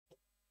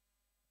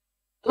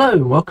Hello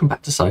and welcome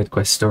back to Side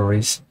Quest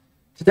Stories.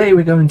 Today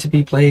we're going to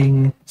be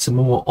playing some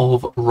more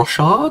of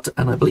Rochard,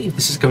 and I believe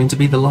this is going to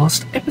be the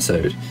last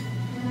episode,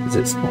 because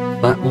it's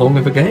not that long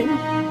of a game.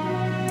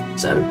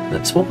 So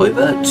let's swap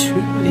over to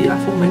the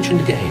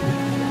aforementioned game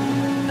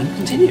and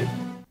continue.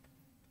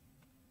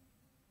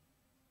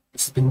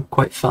 This has been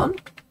quite fun.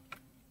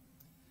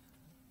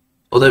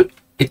 Although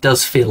it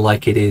does feel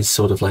like it is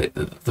sort of like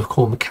the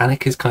core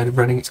mechanic is kind of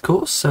running its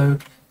course, so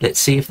let's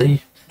see if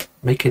they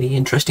make any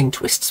interesting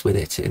twists with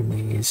it in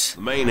these.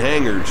 The main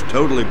hangar's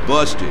totally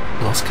busted.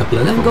 Last couple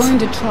of levels. I'm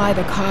going to try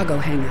the cargo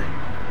hangar.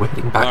 We're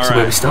heading back to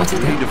where we started.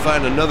 We need to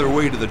find another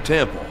way to the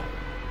temple.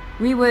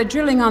 We were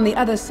drilling on the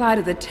other side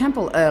of the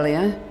temple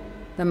earlier.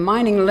 The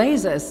mining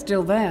laser is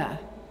still there.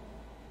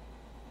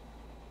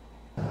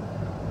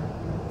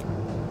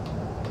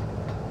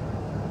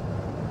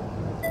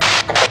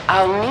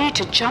 I'll need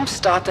to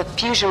jumpstart the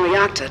fusion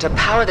reactor to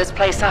power this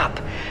place up.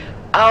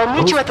 I'll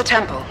meet you at the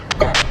temple.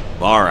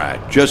 All right,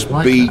 just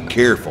be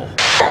careful.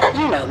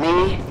 You know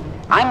me.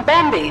 I'm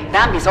Bambi.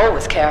 Bambi's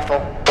always careful.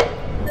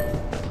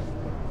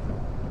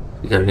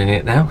 We're going in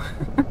it now.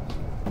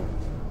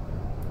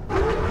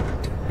 There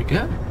we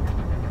go.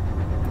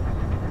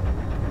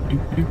 Pew,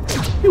 pew,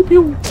 pew,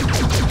 pew.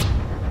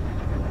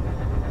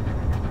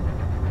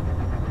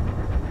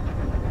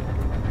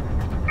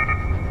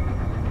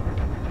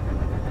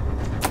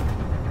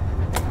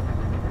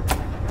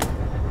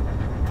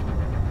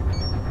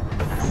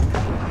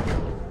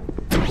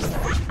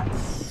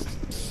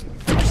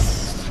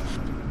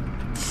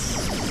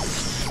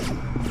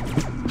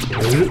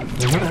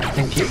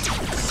 Thank you.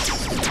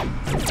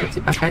 Get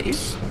it back at you.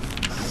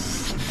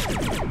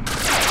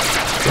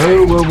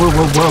 Whoa, whoa, whoa,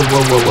 whoa, whoa,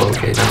 whoa, whoa, whoa.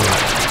 Okay, now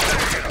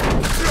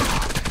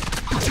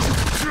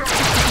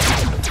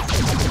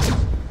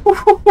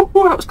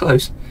that was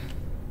close.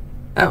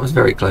 That was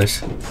very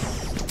close.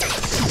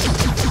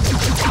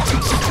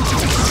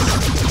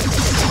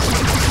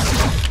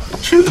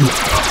 Shoot him.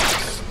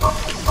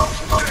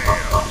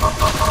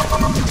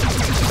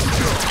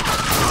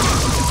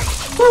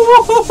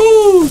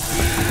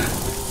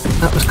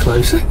 That was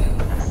close.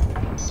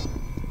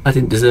 I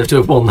didn't deserve to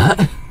have won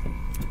that.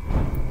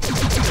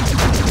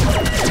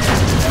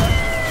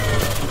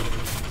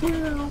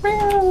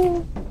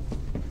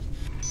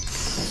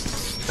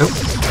 Oh.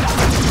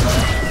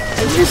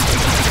 There it is.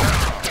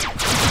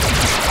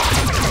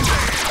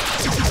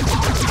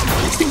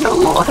 This thing got a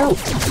lot of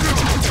health.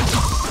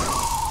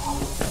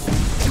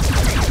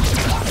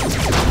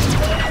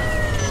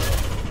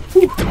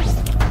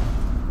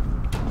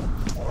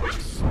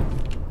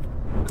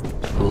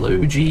 Low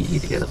G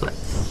to get up there.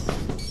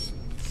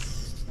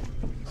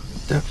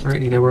 Don't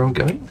really know where I'm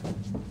going.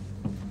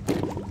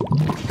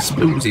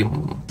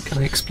 Explosium. Can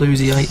I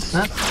explosiate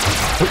that?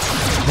 Oh,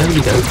 no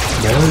you don't.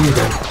 No you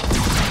don't.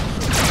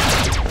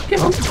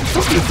 Come on,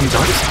 stop you a few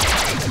times.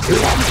 Go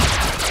down.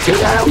 Go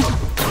down.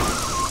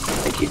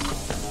 Thank you.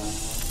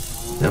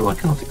 No, I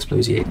cannot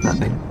explosiate that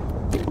thing.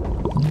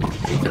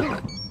 How you done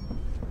that?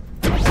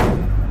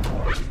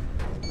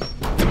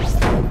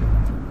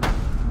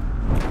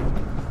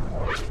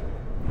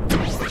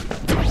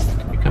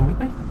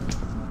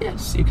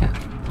 Yes, you can.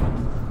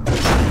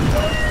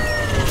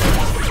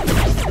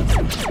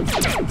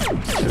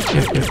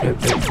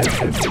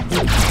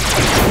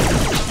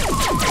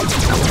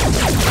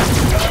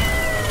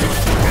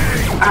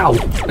 Ow!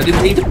 I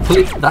didn't need to pull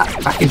it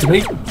that back into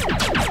me.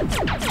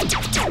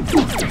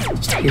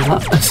 Just heal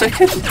that a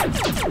second.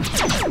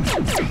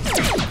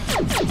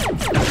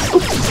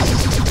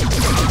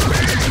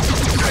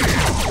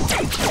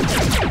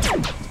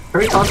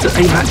 Very hard to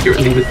aim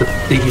accurately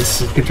with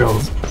these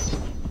controls.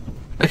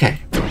 Okay,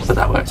 but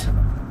that worked.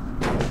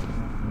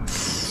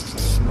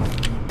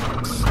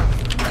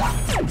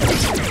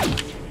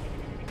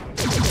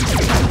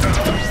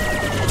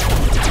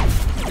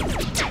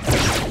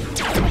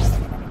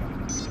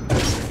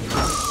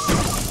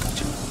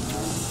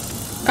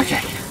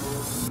 Okay.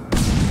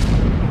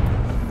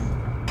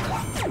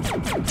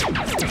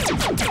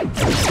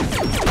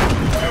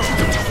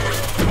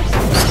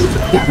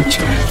 Stupid damage.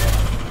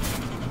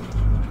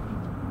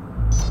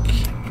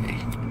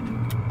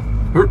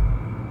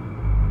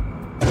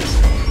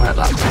 Like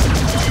that.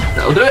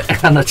 That'll do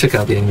it. And I took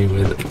out the enemy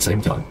with it at the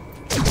same time.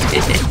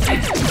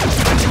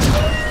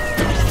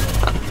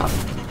 Fun, fun.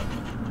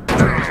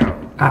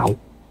 Ow.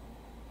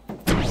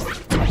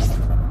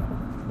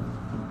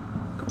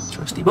 Got a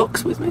trusty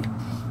box with me.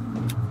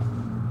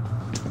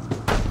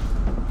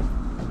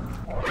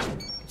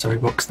 Sorry,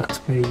 box, that's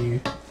where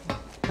you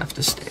have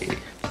to stay.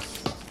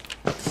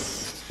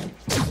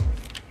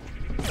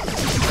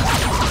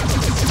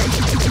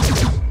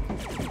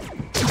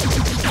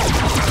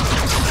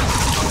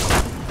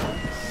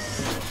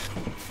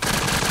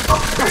 Ow,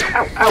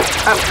 ow,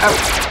 ow, ow.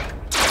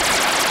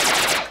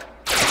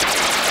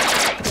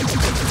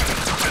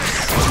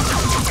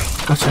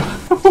 Gotcha.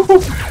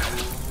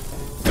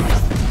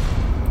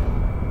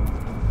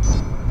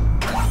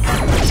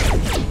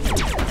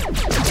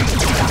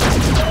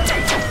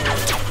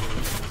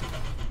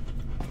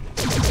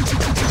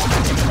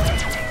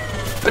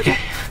 Okay.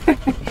 I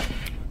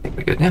think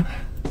we're good. now.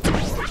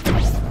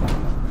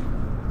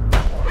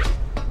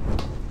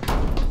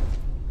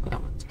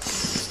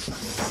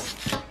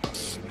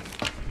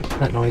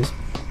 That noise.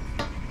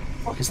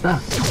 What is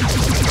that?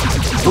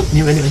 Oh,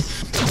 new enemy.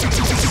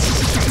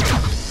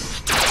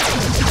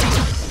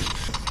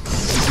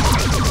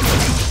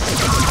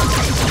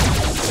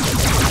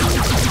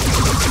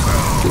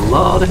 A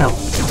lot of help.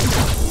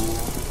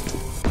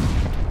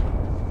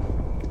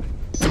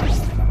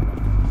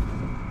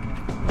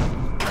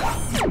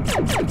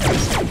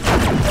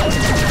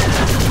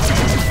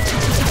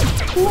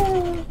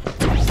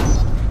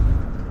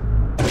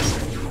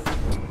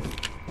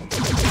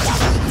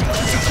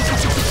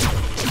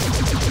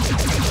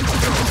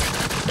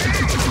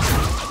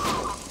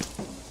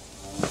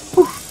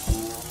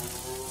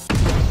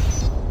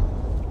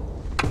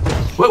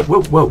 Whoa,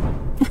 whoa, whoa.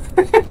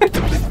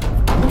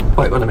 Not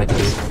quite what I meant to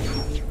do.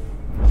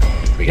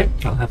 There we go,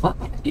 I'll have that.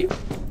 Thank you.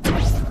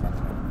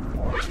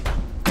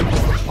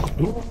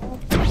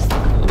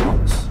 Another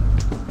box.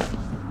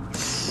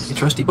 Your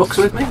trusty box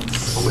with me.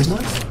 Always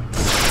nice.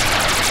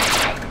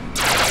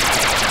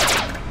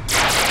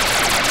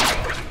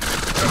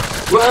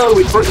 Whoa,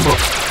 we broke the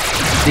box.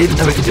 Didn't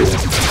know we could do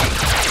that.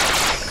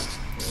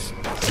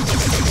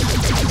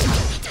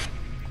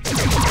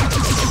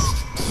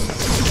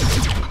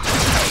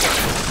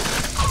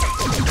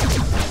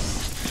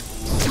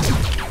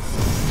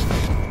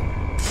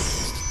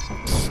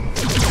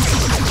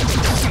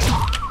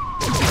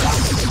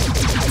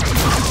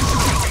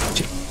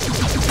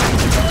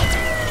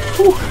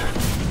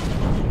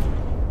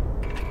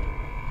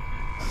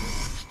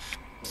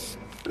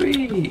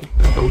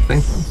 Gold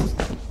thing.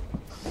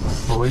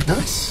 Always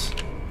nice.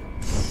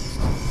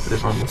 Put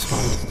it on this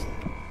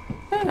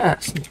one.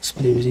 That's an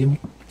explosion.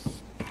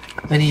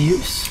 Of any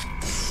use?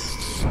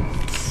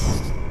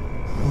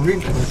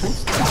 Really, I think.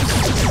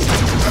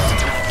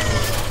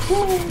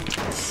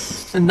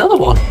 Ooh. Another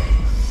one.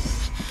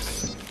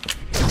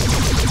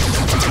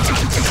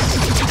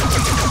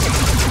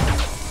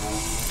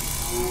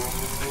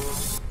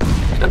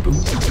 Kaboom.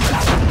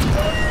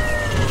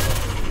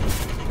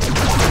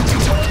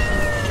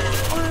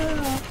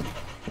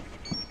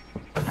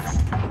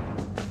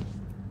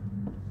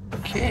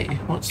 Okay,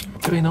 what's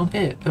going on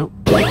here? Oh.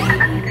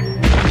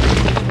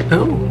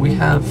 Oh, we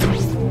have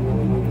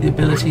the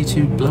ability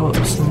to blow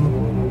up some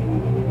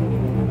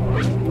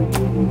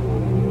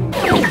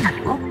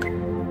rock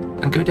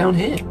and go down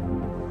here.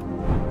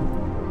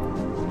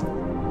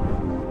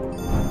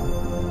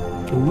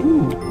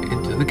 Ooh,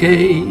 into the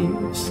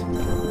caves.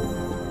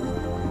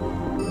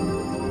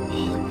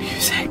 Oh,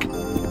 music.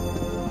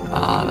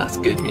 Ah, that's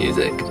good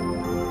music.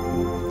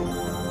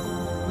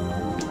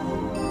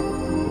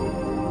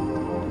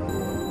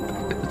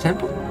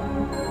 Temple?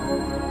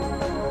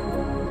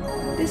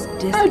 This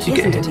disc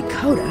isn't a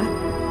decoder.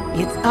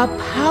 It's a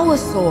power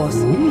source.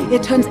 Ooh.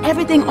 It turns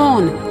everything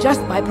on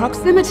just by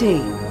proximity.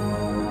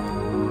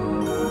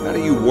 How do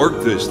you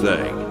work this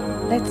thing?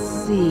 Let's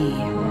see.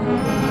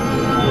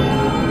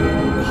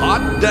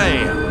 Hot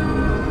damn!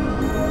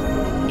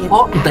 It's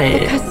Hot at the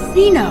damn.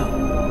 casino.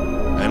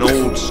 An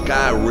old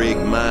sky rig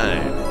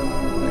mine.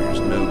 There's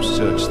no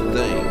such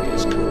thing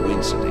as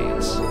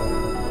coincidence.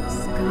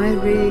 Sky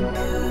rig,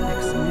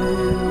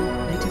 Maximillian,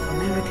 Native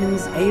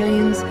Americans,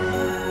 aliens.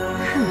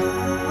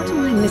 What am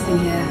I missing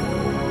here?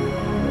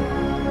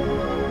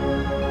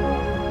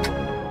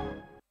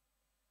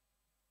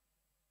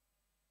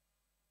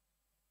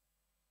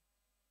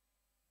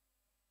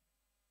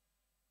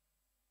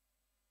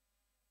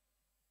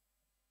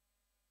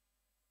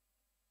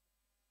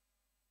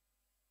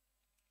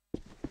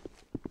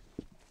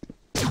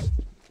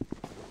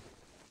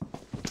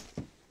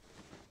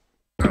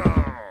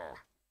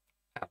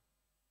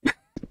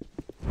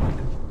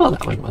 Oh,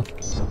 that went well.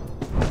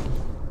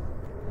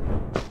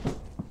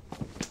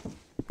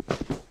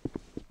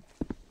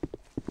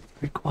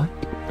 Very quiet.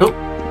 Oh!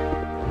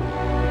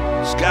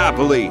 Sky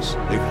police!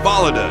 They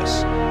followed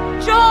us!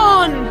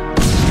 John!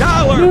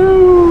 Tyler!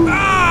 No.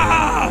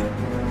 Ah!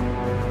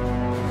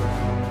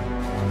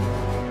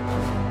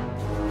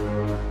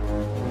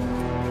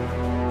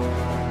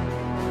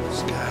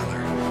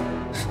 Skylar.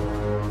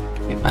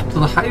 Get back to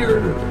the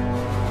higher!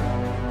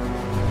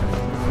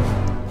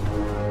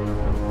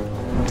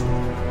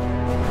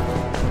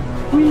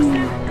 Whee!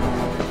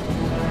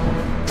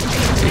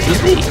 It was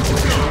me!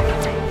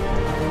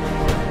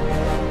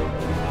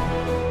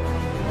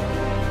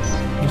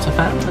 Use a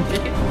fan, I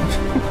take it.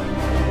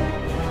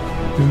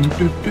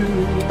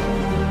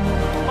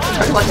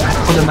 I like that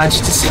on the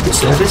Majesty's Secret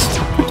Service.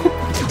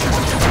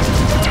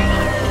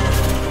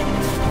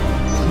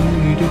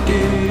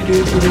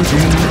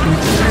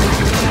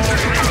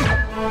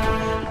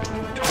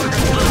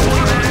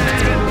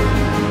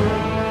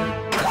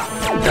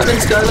 Come in,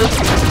 Skylar.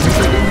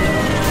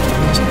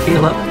 Just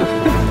heal up.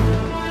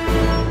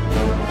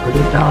 Or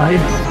to die.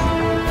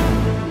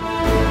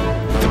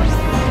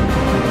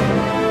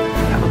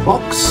 We have a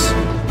box.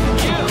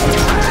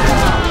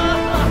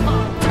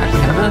 And we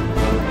have a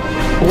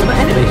former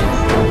enemy.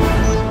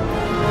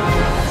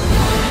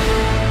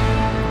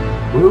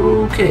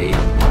 Okay.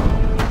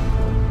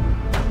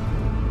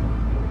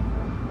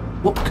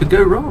 What could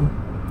go wrong?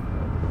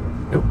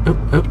 Oh, oh,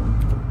 oh.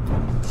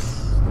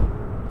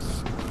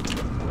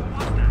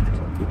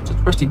 It's a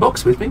rusty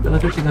box with me, but I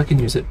don't think I can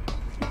use it.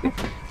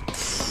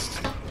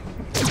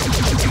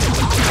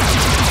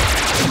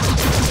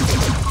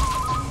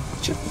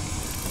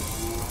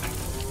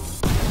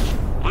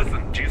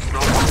 Listen, do you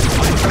smell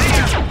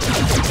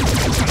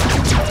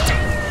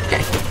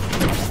Okay.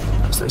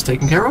 That's those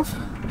taken care of.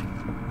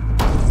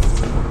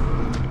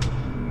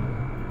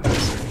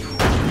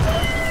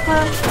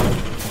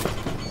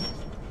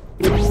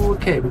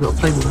 Okay, we've got to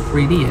play with the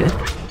 3D here.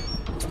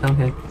 It's down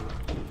here.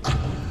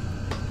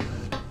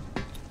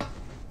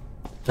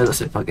 So that's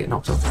if I get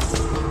knocked off.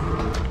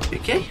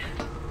 Okay.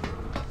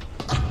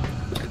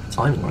 Get the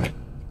timing right.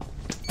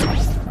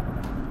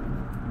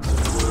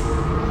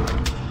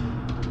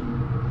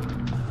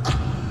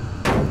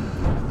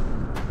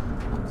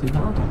 Not too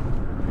hard.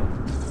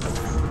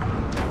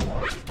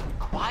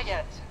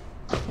 quiet?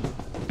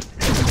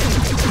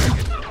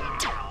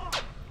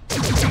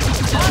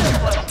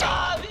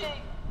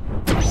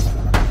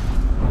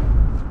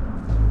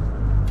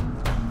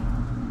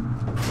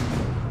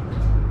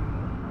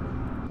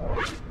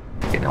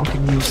 Okay, now I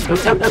can use... Oh,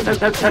 no, no, no,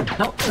 no, no,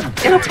 no.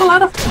 Get off the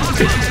ladder!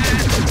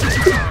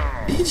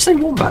 Did you just say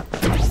wombat?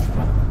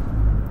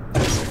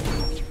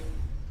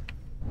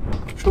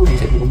 I'm sure you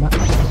said wombat.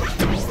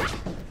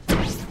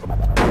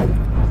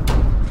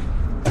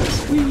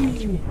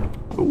 Whee!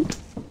 Oh.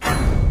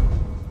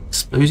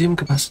 Explosium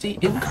capacity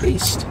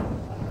increased.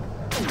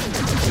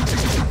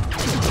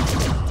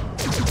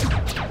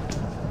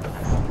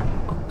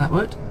 Oh, that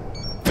worked.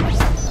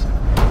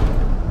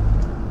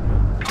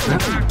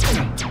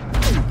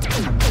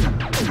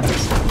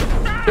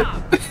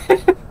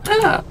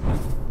 Ah.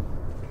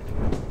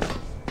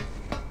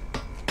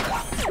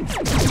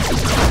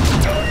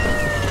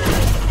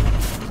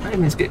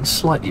 Aim is getting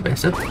slightly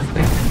better, I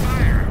think.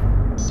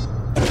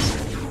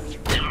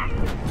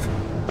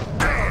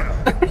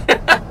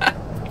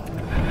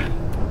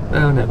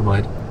 Oh, never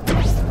mind.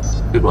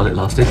 Good while it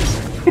lasted.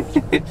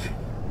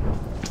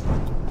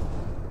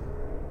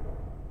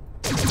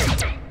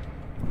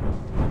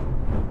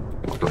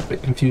 I got a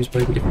bit confused by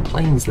the different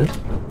planes there.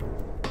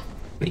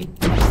 Green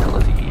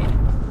melody.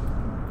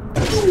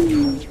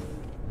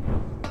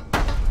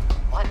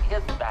 What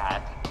is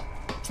that?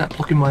 Is that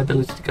blocking my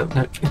ability to go?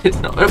 No, it's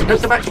not. Oh, no,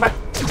 go back, go back!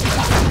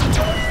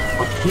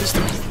 What is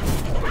that?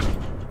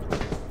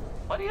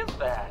 What is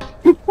that?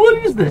 What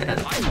is that?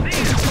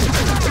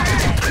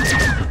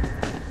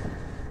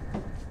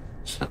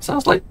 That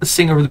sounds like the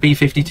singer of the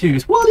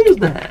B-52s. What is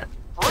that?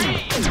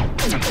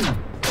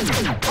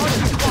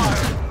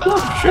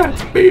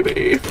 Rochard,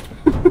 baby!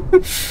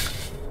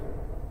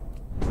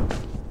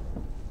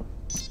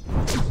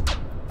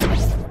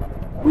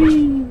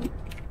 Whee!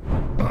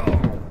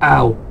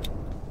 Ow.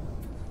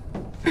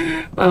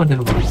 Oh,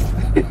 never mind.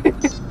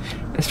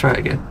 Let's try it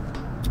again.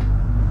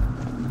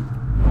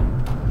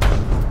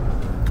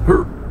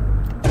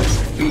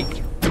 Whee.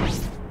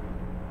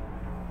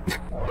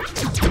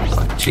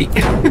 I'd cheat.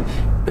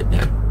 But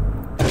no.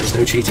 There's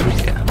no cheating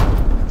here.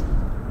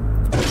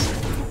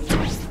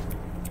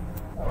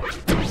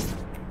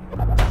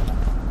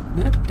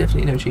 No,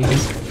 definitely no cheating.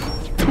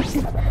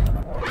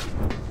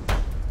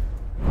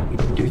 We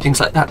can do things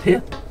like that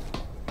here.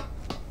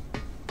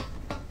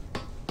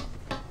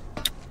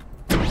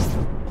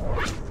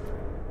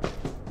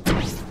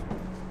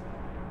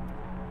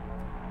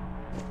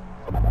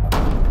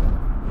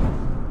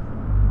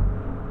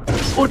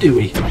 Or do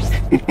we?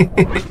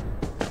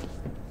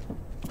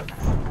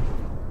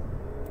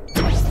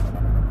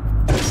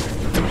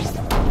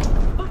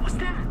 What was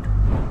that?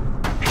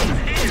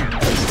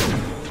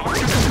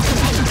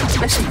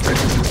 Messy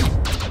friends.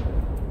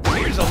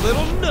 Here's a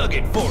little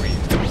nugget for you.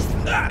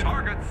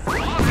 Target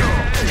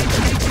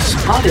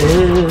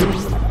Spotted!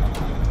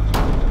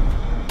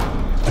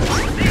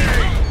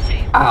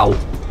 Ow.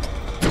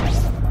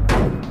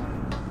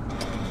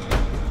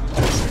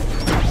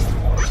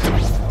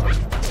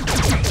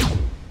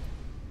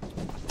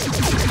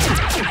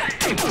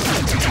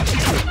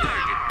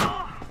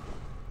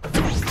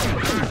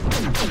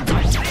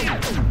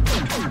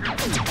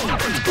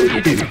 You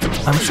do.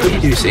 I'm sure you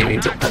do see me,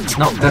 but that's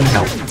not gonna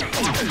help.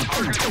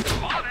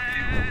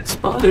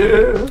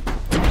 Spotted!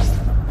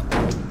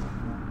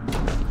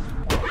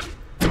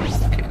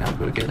 Okay, now I'm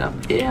gonna get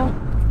up here.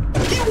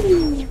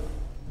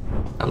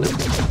 Hello.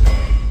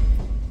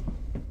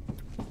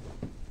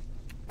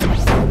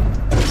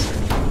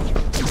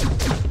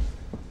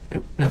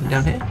 Nope, nothing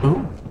down here.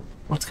 Oh,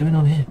 what's going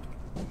on here?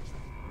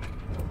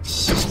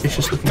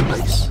 Suspicious looking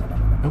place.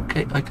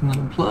 Okay, I can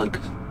unplug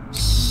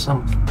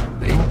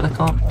something, but I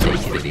can't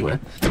take it anywhere.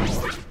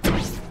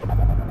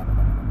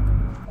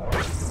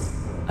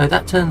 Oh,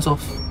 that turns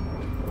off.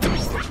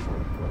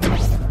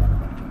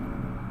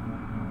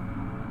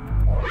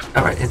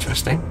 Alright,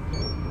 interesting.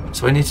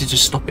 So I need to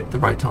just stop it at the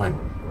right time.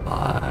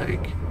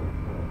 Like...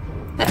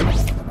 there.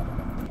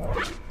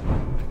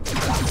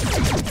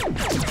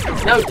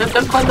 No,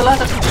 don't climb the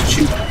ladder! Just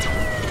shoot!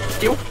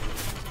 Yo!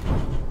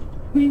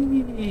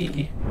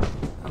 Whee!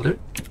 Hello?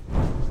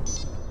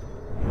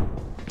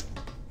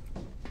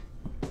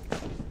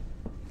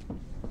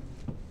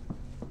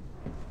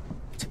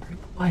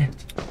 Quiet.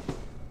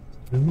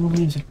 No more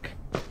music.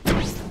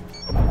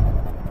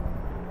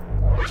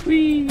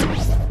 Whee!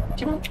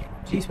 Come on.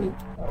 G-swing.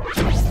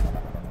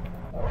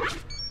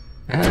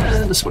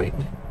 And a swing.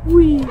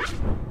 Whee!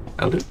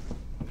 That'll do.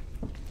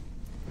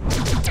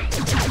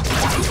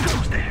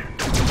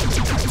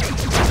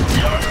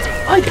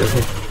 I go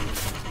here.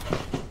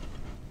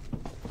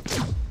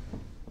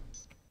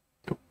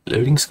 Oh,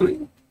 loading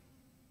screen.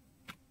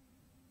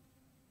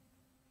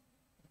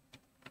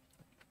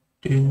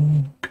 Ow!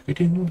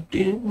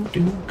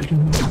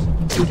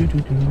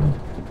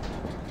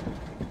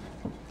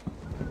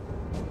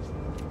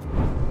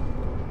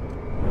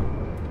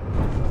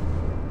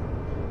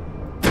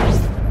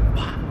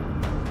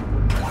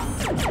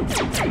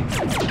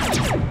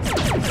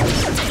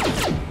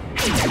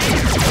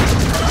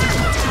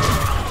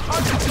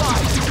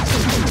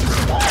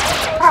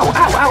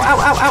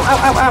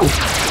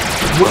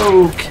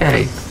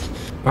 Okay.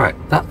 Alright,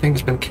 that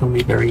thing's gonna kill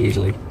me very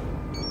easily.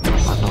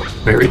 I'm not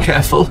very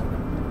careful.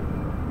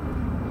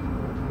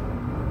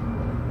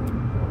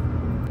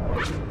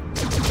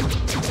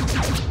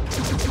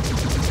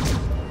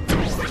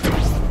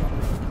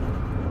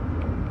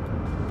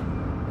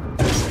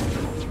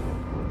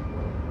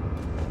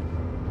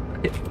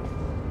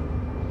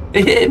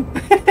 It hit him!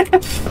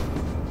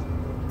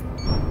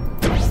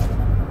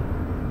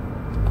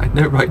 I had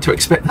no right to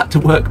expect that to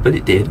work, but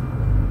it did.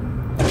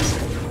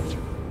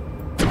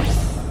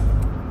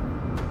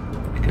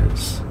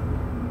 Because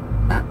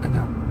that and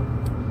now.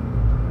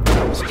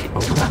 Just keep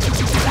over that.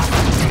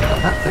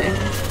 That thing.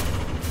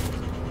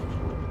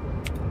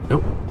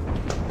 Nope.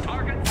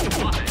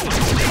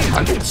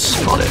 Target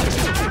spotted.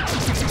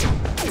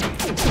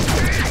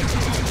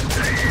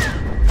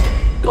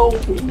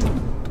 Gold.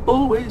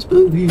 Always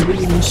believe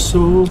in your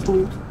soul.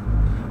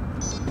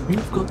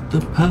 You've got the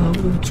power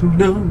to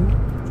know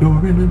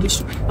you're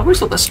indestructible. I've always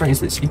thought that's strange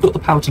that you've got the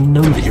power to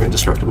know that you're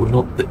indestructible,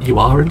 not that you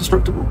are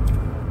indestructible.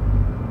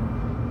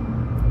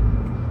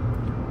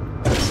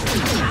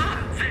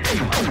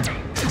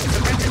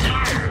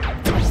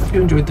 Hope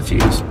you enjoyed the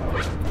fuse.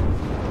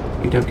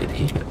 You don't get to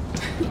keep it.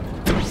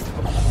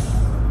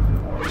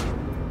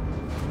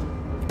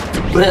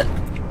 But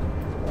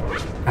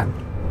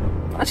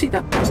actually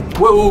that was...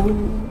 Whoa!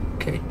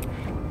 Okay.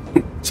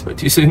 Spoke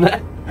too soon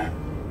there.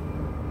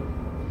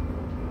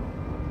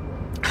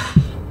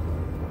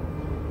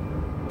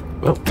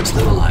 Well,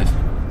 still alive.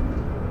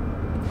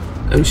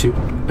 Oh shoot.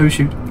 Oh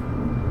shoot.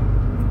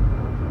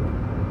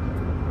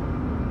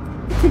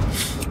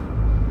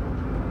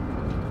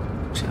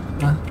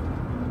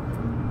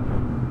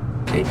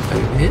 Okay,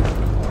 over here.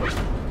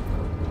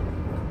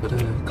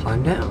 Gotta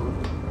climb down.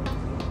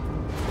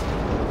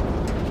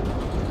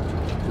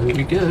 There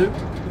we go.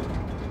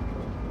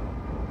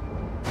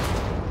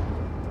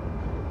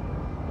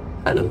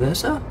 Hello there,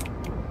 sir.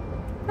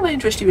 Can I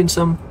interest you in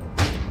some...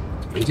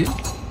 What do you do?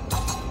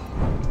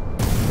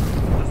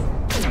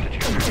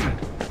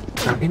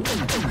 Apparently not.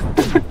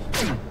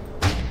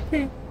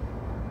 Okay.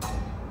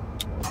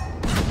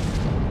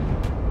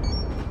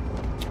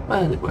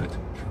 Well, it worked.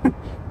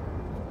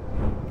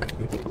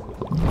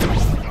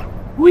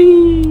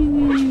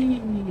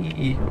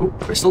 Whee! Oh,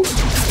 crystals.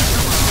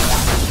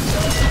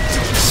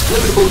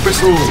 Explodable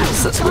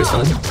crystals! That's always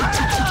fun.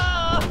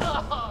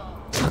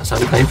 That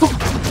sounded painful.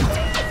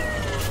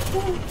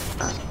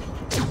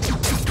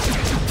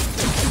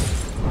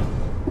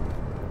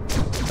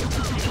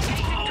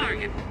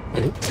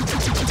 Hello.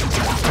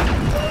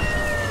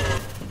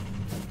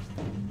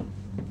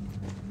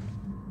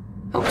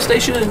 Help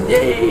station!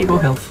 Yay!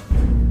 More health.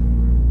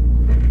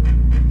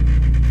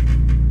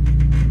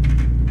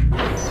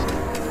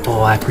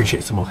 Oh, I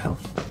appreciate some more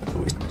health. That's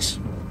always nice.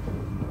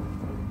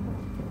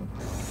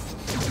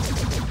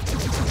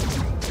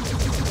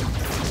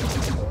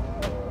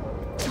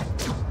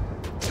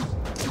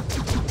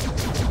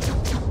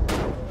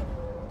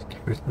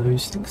 Get rid of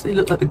those things. They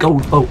look like the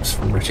gold bolts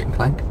from Ratchet and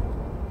Clank.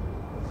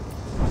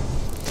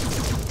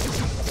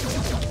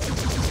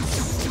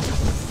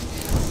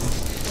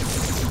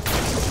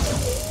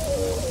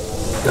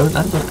 Don't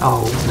land on it.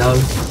 Oh no.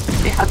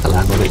 It had to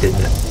land on it,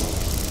 didn't it?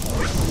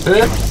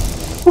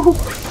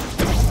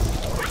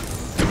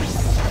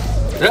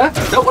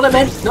 Not what I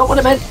meant! Not what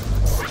I meant!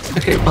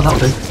 Okay, well that'll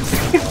do.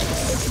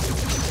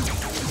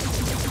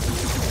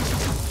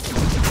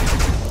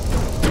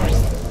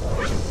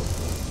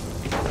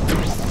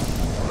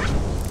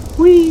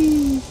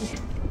 Whee!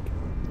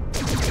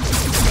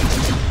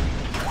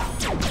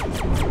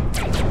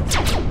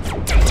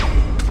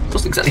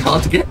 Wasn't exactly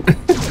hard to get.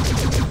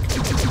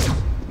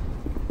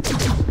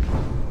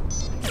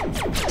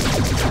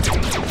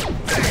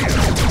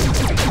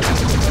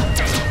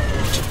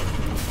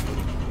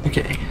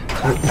 Okay.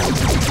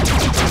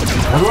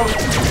 Another one.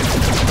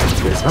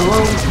 There's another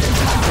one.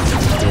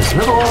 There's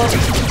another one.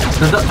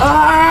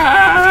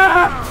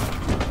 Ah!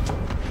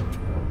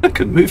 I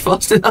couldn't move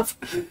fast enough.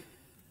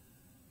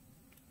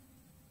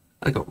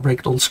 I got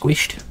ragdoll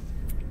squished.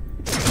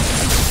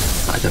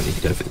 I don't need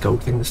to go for the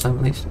gold thing this time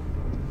at least.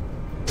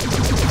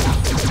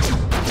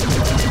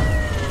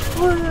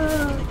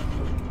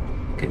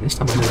 Okay. This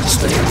time I'm going to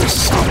stay on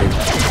this side.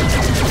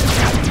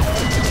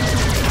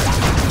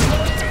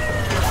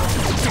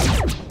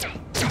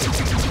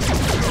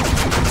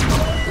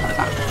 Like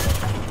that.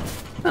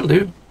 That'll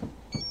do.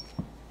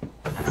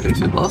 Go to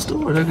the last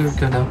door, or do I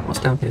go down? What's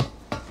down here?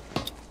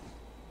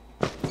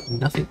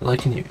 Nothing that I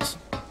can use.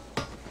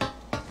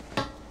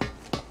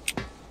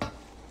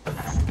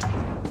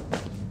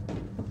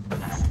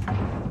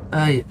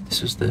 Ah, yeah,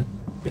 this was the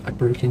bit I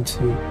broke into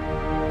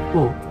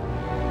before.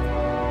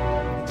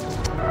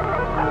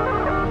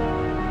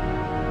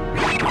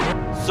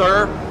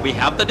 Sir, we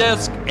have the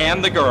disc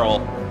and the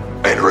girl.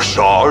 And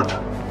Rochard?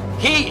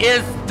 He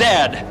is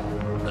dead,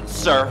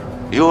 sir.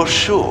 You're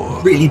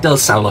sure? Really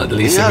does sound like the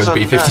lead He singer has of a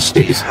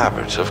nasty B-52s.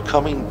 habit of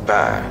coming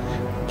back.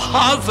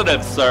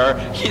 Positive, sir.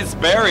 He's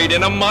buried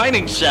in a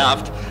mining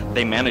shaft.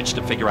 They managed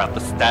to figure out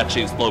the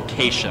statue's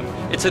location.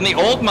 It's in the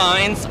old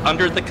mines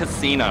under the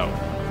casino.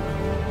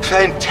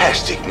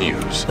 Fantastic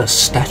news. The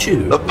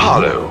statue.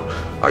 Apollo,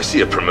 I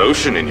see a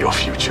promotion in your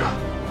future.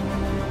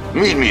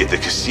 Meet me at the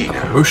casino.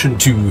 Motion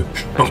to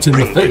not in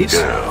the Bring face.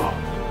 girl.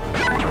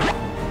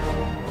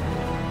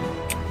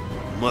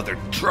 Mother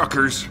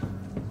truckers.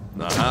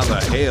 Now how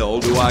the hell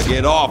do I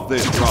get off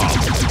this rock?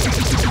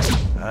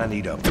 I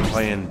need a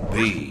plan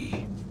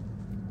B.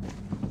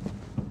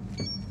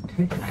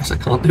 Okay, I guess I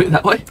can't do it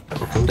that way.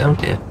 I'll come down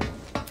here.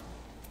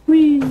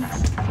 Whee!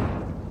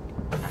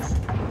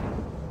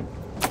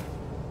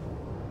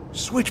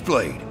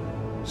 Switchblade.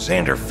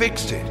 Sander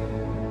fixed it.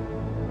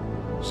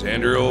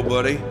 Sander, old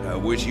buddy, I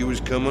wish you was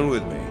coming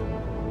with me.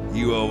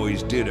 You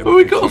always did Oh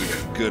my appreciate God.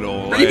 a good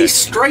old Really ass.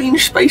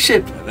 strange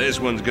spaceship. This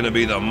one's gonna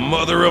be the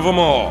mother of them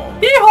all.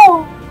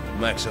 Yeehaw!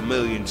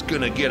 Maximillian's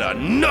gonna get a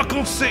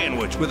knuckle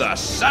sandwich with a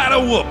side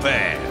of whoop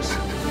ass.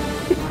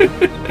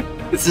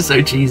 This is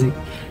so cheesy.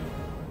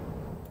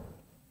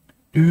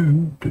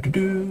 Do, do,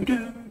 do,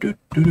 do, do,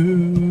 do,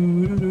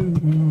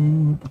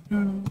 do,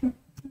 do.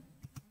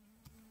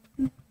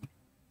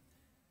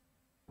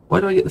 Why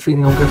do I get the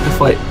feeling I'm going to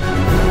fight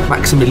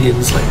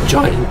Maximillian's like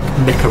giant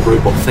mecha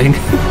robot thing?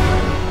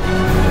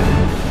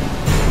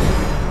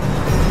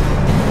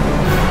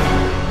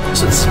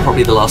 So this is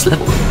probably the last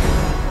level.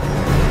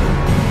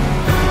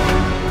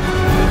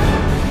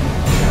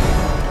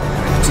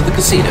 To the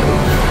casino.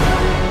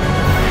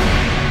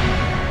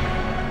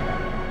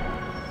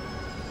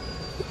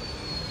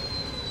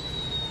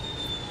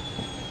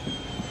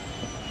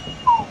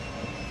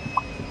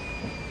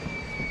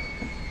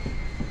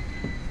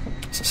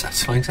 It's a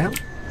satisfying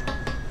sound.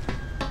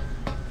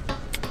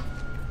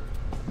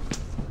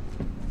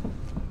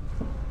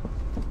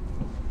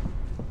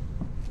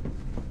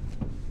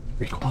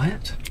 Very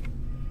quiet.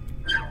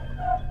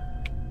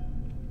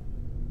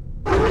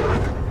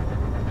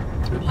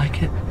 Don't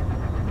like it.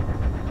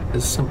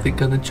 Is something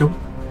gonna jump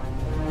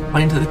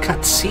right into the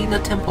Katsina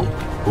temple?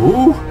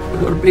 Ooh, we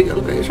got a big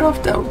elevator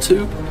shaft down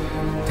to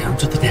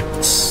the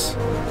depths.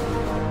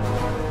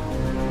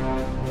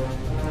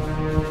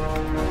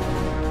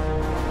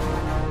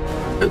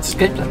 Oh, it's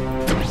gameplay.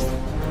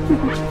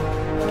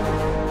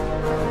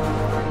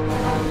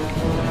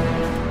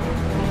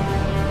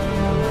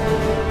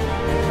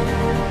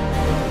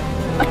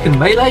 I can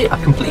melee.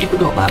 I completely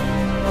forgot that.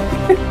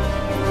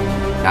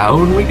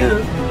 Down we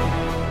go.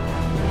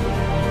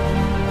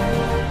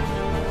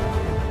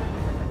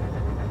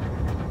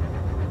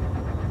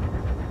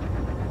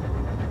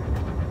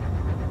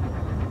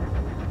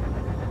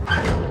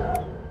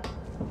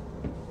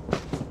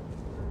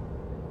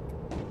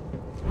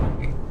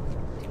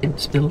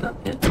 It's build up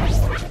here.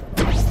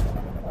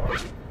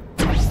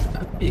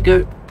 Here you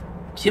go.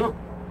 Come on.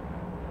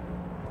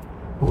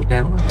 Or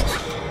down.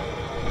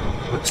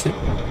 What's it?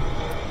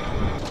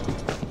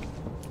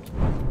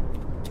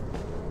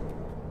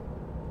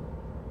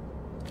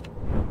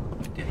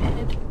 Go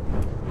ahead.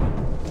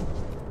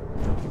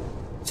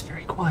 It's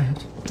very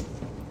quiet.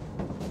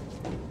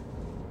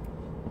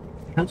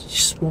 How did you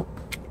swap?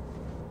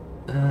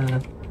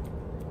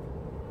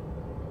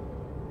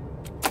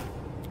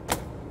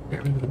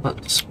 Get rid of the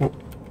button to swap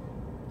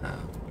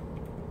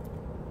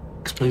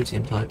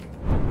explosive type.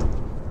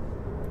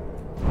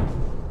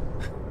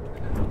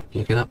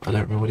 Look it up, I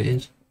don't remember what it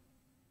is.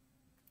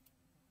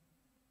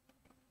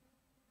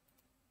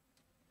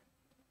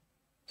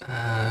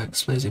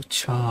 Explosive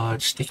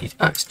charge, sticky.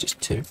 Oh, it's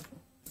just 2.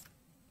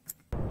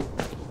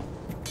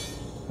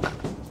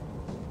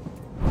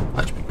 I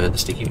much prefer the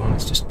sticky one,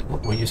 it's just a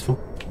lot more useful.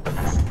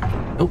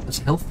 Oh, that's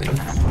a health thing.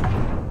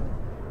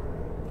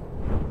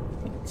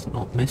 Let's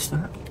not miss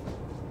that.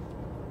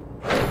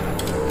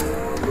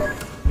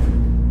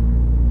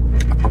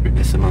 I'll probably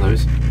miss some of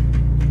those.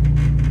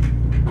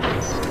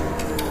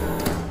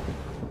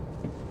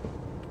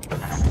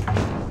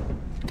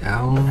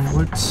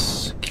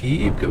 Downwards.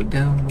 Keep going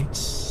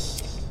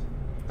downwards.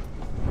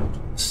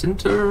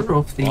 Center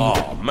of the...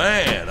 Oh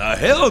man, a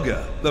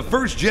Helga, the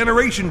first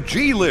generation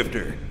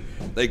G-lifter.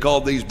 They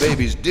called these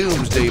babies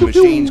doomsday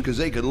machines because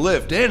they could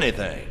lift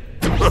anything.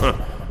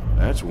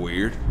 That's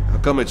weird. How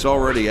come it's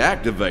already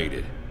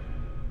activated?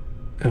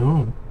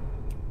 Oh.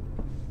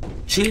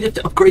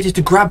 G-Lifter upgraded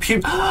to grab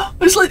human.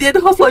 It's like the end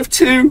of Half-Life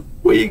 2,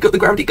 where you got the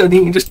gravity gun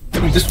and you just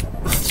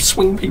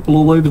swing people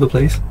all over the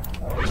place.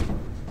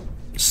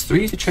 It's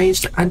 3 to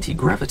change to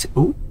anti-gravity.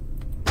 Ooh.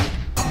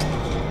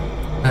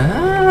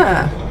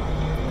 Ah.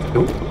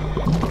 Ooh.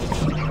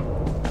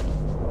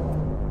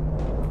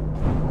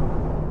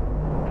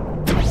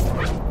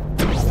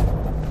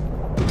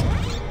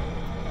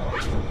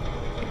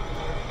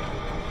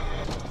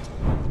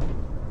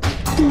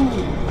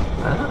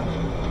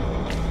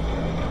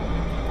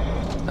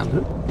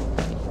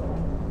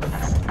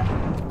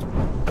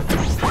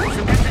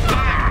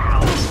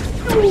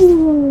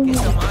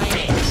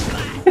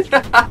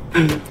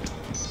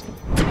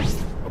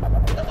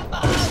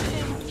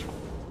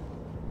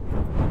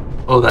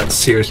 Oh, that's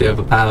seriously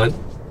overpowered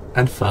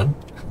and fun.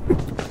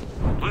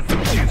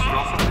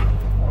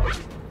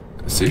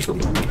 Cecil?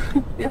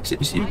 Yes, it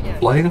was you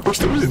flying across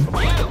the room.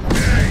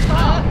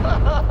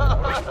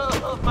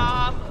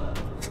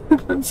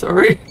 I'm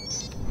sorry.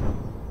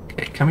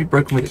 Okay, can be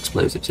broken with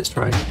explosives. Let's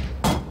try.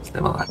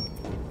 Step on that.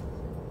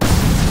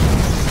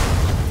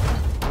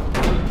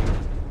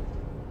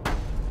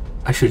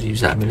 I should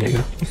use that a minute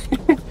ago.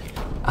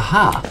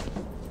 Aha!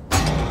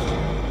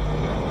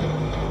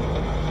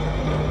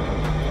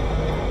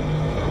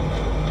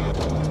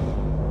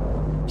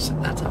 So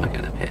that's how I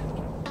get up here.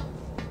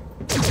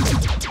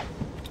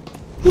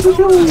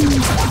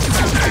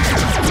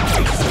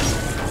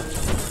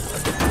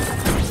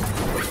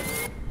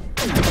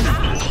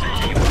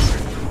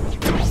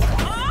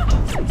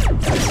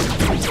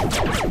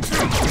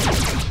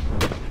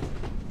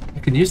 I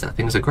can use that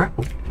thing as a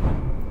grapple.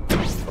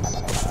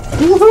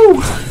 Woohoo!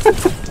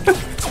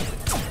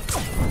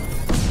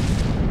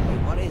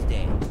 What is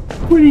that?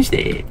 What is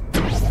that?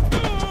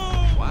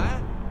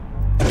 What?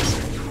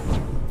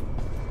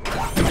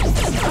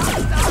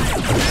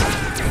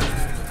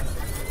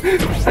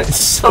 That's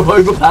so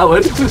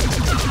overpowered.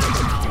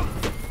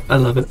 I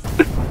love it.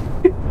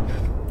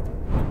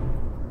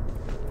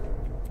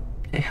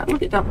 Okay, how do I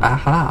get down?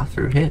 Aha,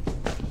 through here.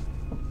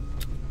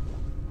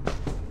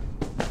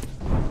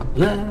 Up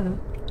there.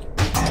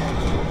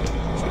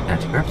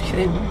 That's gravity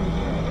thing.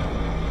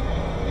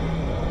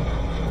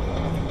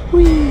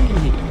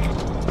 Whee!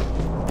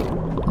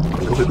 A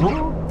little bit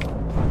more.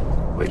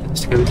 Wait for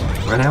this to go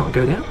run out and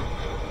go down.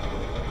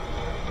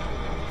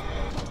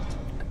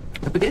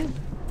 Up again.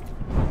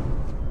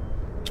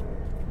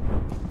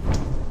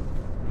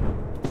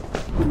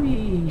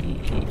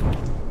 Whee!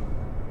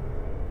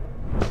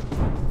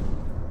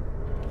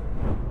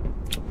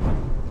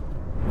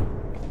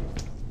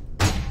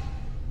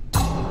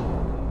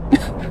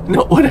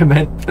 Not what I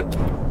meant.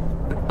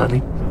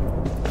 Funny.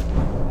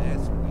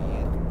 That's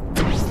weird.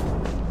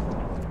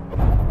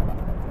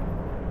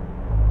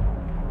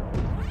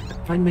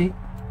 Find me.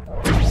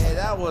 Hey,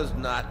 that was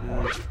nothing.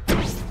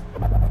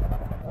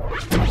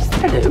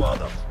 Hello.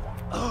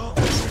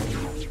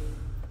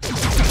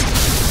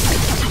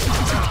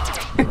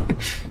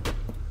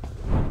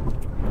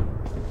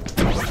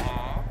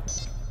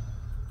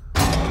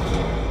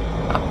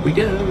 Up we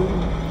go.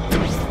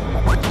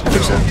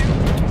 Hello, sir.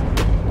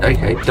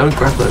 Okay, don't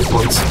grab those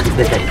ones because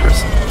they're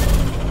dangerous.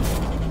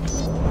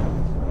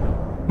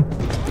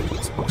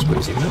 Box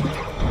closing now.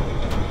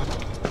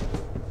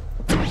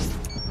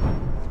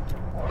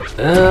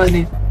 I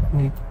need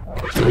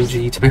low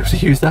G to be able to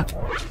use that.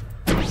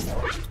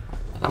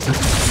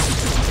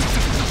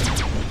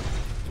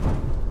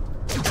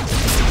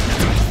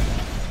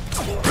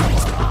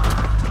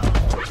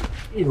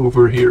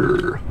 Over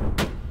here.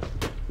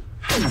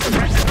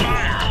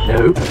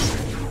 No.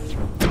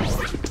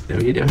 No,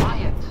 you don't.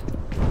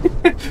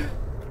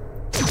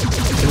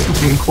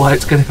 Being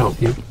quiet's gonna help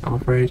you, I'm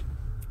afraid.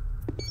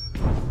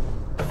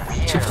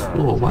 Shift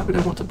floor, why would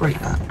I want to break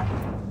that?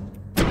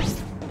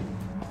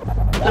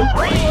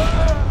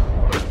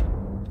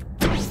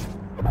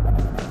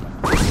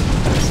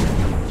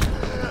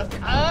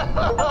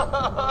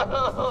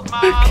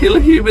 Kill a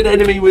human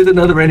enemy with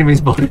another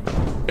enemy's body.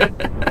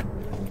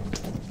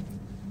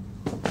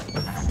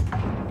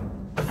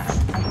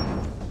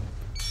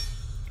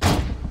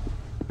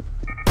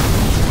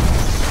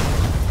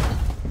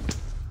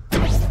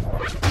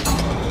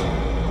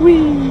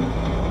 Whee!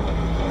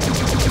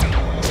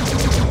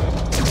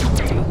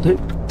 Do.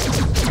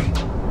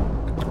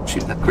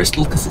 Shoot that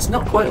crystal because it's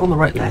not quite on the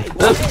right leg.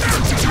 Oh.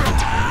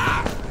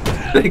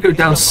 They go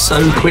down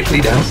so quickly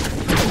now.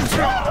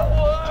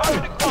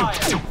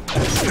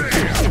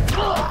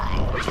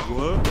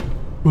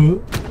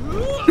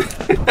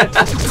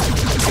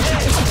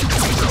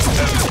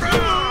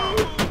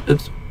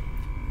 Oops.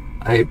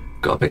 I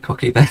got a bit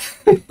cocky there.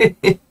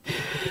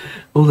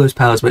 All those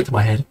powers went to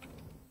my head.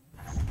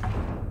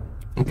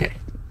 Okay.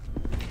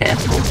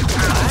 Careful.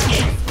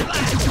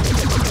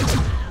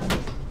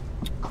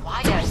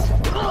 Quiet.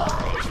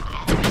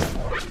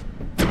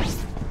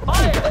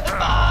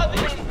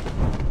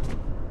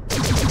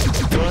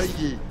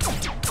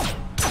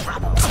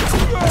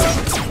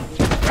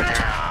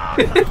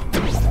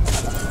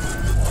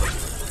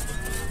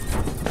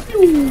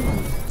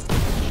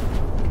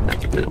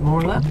 That's a bit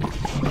more of that.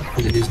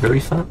 Because it is very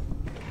fun.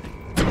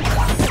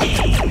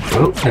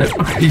 Oh, no.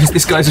 Use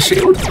this guy as a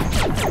shield.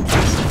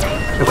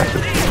 A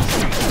weapon.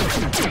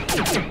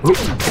 Oh,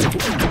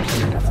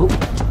 careful.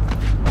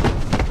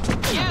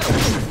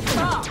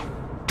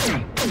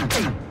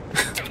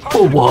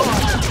 Or what?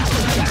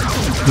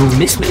 You'll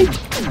miss me?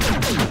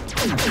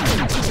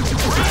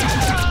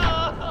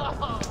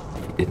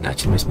 You didn't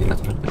actually miss me,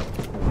 that's not good.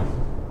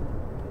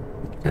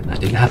 That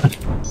didn't happen.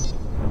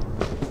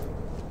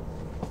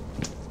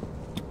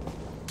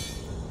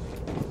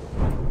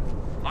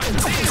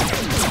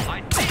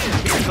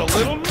 Here's a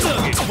little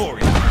nugget for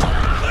you.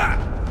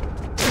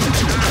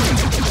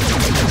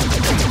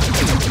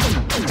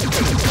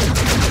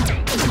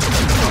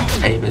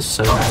 Aim is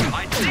so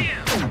bad.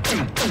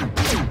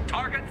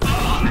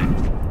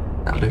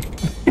 That'll do.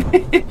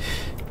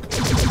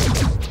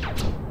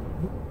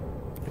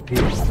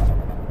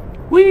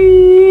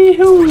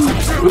 Wee-hoo!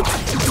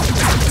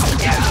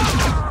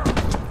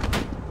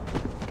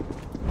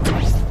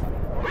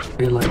 I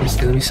feel like there's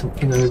going to be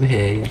something over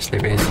here. Yes,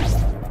 there is.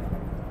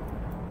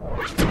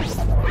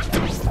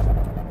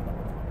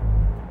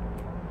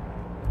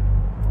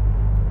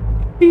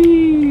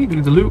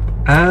 Do the loop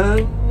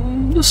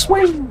and the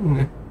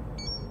swing.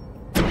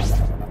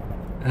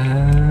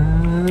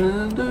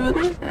 And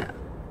over there.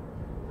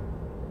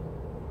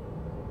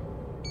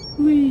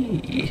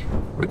 Whee!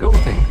 We're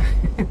going.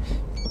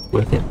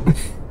 Worth it.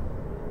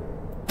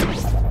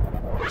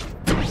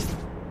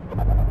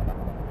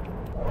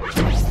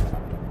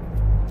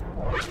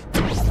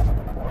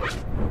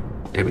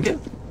 There we go.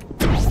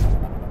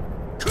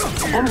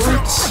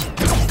 Onwards.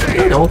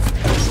 Get off.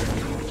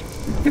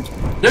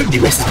 Nobody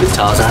messes with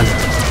Tarzan.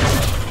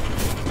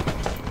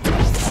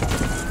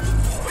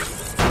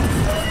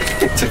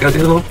 Check out the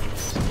other one.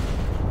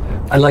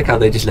 I like how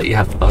they just let you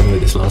have fun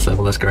with this last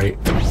level, that's great.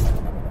 What is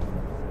that?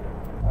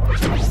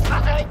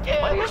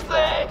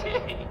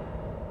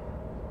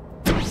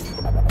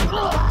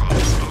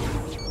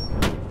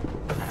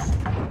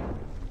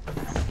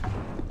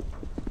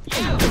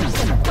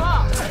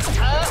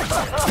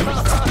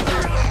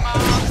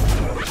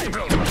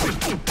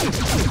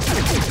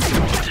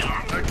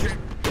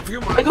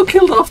 I got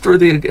killed after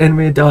the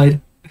enemy had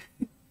died.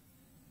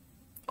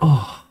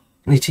 Oh,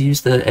 I need to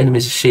use the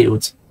enemies as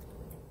shields.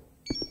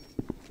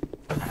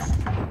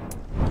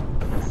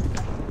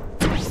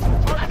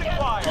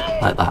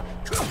 Like that.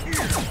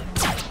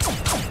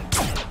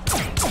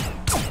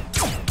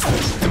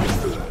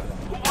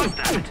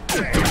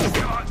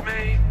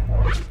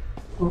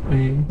 Got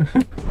me.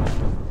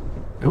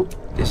 Oh,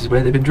 this is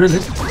where they've been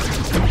drilling.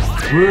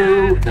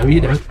 Whoa, no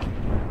you don't.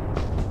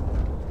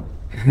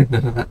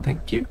 None of that,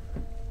 thank you.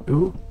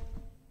 Ooh.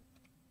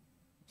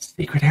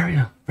 Secret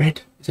area.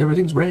 Red.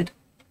 Everything's red.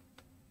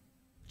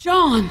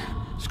 John!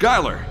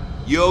 Skylar,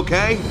 you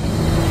okay?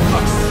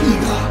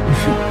 Maximillian!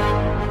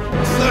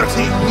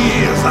 30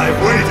 years I've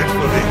waited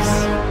for this.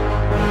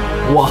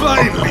 Wow.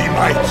 Finally,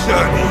 my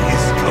journey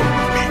is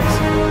complete.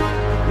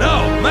 No,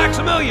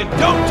 Maximillian,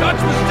 don't touch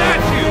the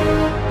statue!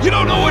 You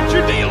don't know what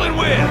you're dealing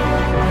with!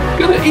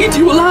 Gonna eat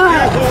you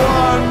alive!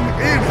 Yehoan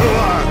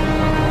Inhuan!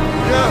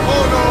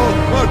 Yehono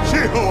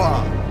Machihoa!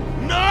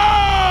 No!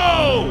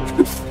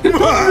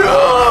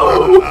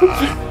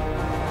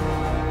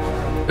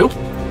 Nope.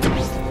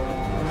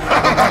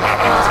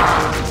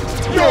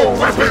 Your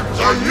weapons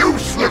are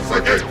useless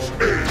against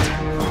me!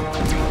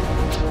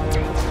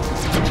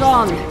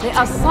 John, they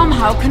are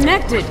somehow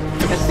connected.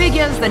 The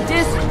figures, the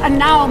disc, and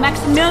now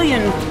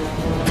Maximillian.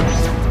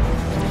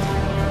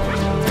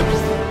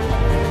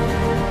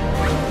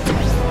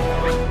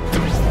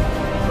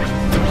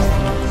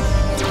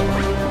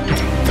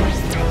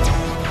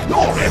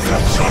 Your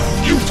efforts are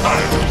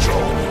futile,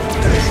 Joe!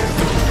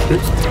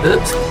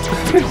 Oops.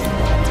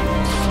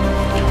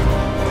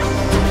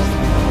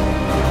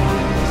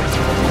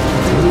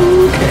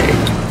 Okay.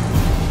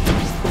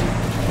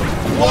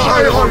 Why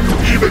are you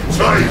even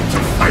trying to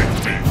fight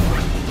me?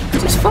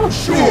 It's fun.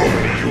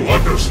 Surely you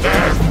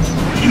understand.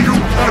 You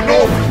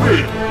cannot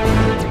win.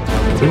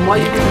 Then why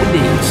are you doing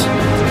these?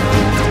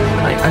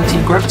 Can I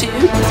anti-gravity you?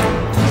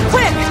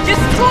 Quick,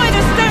 destroy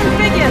the stone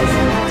figures!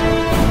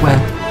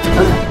 Where?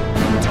 Oh, there.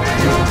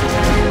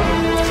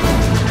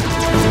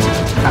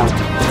 Ow.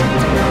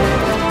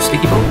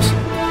 Sticky bombs.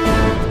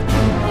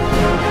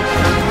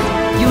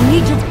 You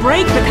need to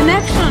break the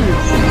connection.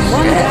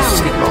 One Yes, down.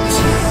 sticky bombs.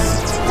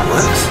 That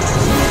works.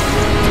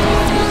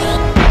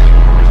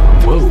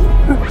 Whoa.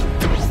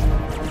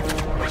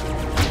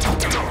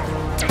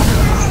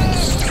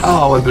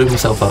 Oh, I blew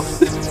myself up.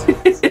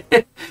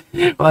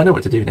 Well, I know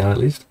what to do now, at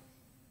least.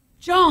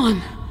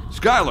 John!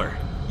 Skylar,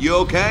 you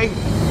okay?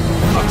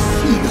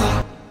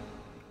 Maximillian!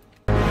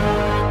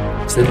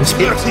 Is there this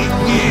 30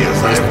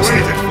 years I've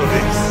waited for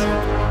this.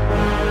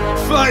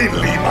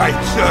 Finally, my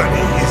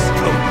journey is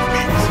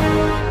complete.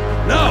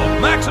 No,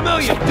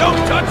 Maximillian,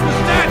 don't touch the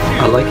statue!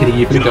 I like it, he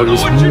even You don't know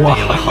goes, what you're dealing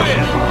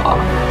Mwahaha.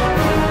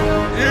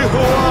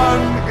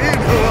 Yehoan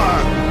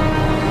Inhuan!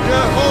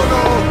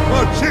 Yehono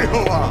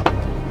Machihoa!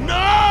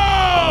 No!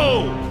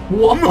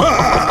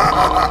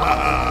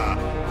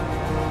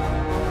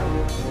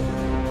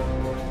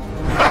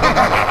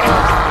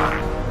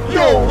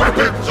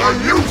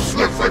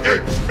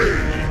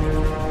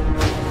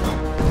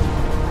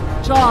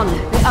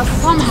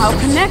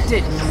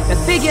 connected. The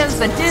figures,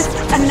 the disc,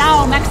 and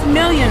now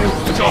Maximillian.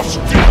 Just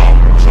get on,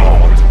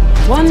 Rochard.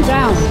 One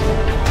down.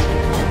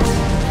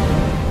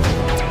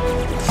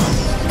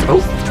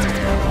 Oh.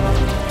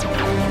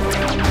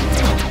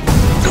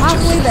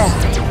 Halfway there.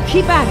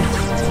 Keep at it.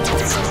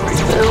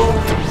 Refill.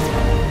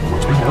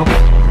 Watch me help.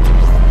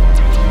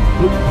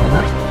 Oop, like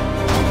that.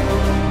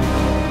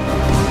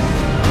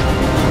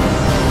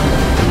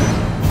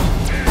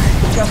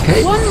 Just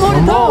Okay, one more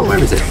to go. Where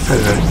is it? Oh,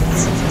 there.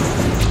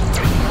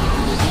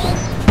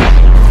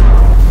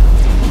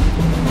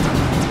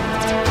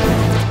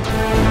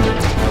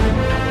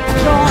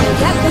 John,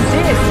 get the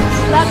disc.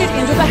 Plug it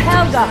into the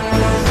Helga.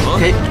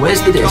 Okay,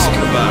 where's the disc? Just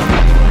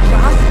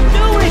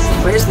do it.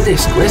 Where's the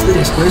disc? Where's the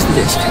disc? Where's the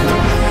disc?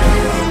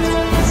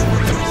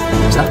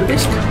 Is that the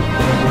disc?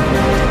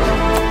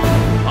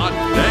 Hot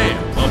damn,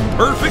 a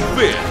perfect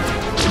fit.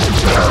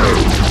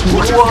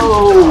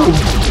 Whoa!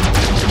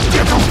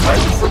 Get away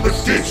from the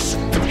disc.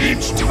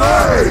 It's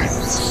mine.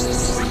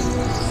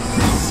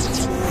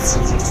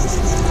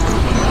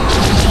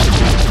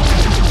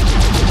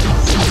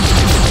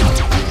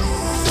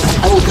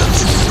 Helga.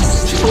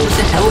 She called it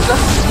a Helga?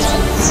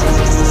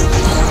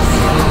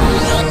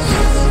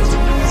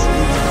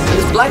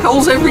 There's black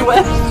holes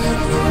everywhere.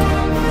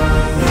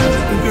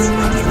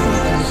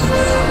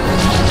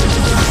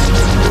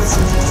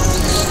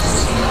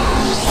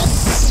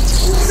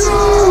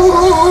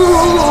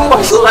 Oh,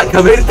 I saw that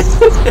coming.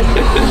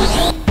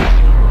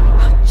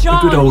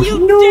 John, Good old you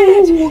no.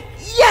 did it.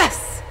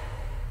 Yes.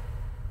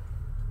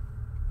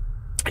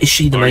 Is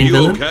she the Are main you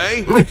villain?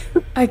 okay?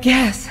 I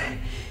guess.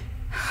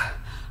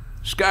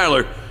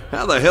 Skylar,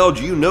 how the hell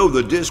do you know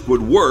the disc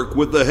would work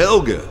with the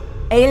Helga?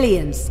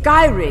 Aliens,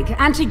 Skyrig,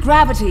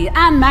 anti-gravity,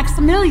 and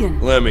Maximillian.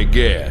 Let me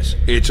guess,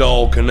 it's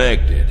all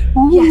connected.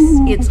 Yes,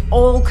 it's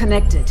all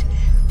connected.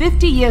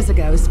 50 years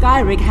ago,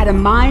 Skyrig had a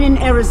mine in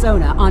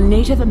Arizona on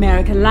Native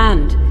American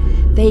land.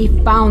 They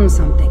found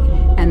something,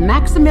 and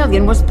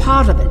Maximillian was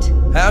part of it.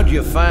 How'd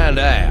you find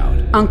out?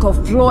 Uncle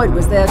Floyd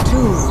was there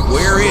too.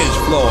 Where is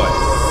Floyd?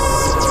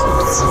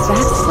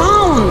 That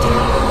sound!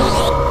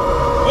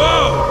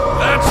 Whoa,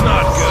 that's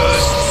not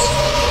good.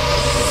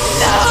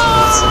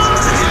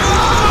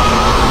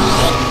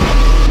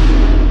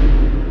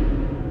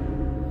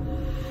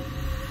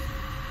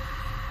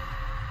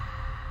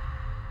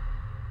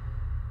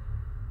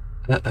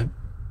 Uh-oh.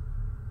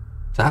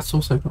 That's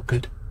also not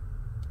good.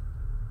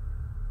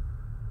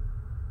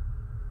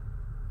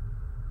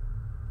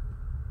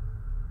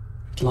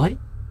 Red light?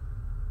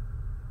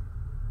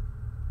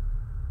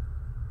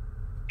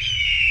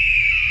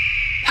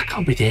 That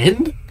can't be the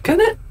end, can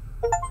it?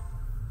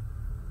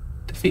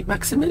 Defeat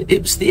Maximilian?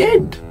 It was the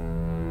end.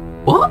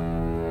 What?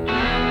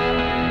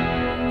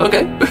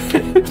 Okay.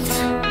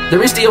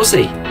 There is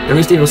DLC. There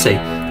is DLC.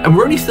 And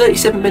we're only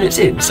 37 minutes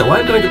in, so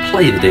I'm going to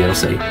play the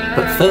DLC.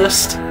 But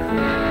first...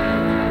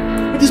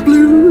 it is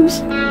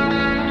blues!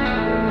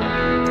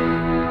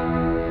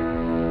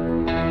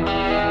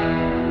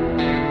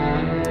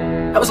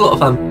 That was a lot of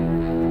fun.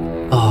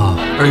 Oh,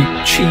 very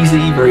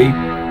cheesy, very...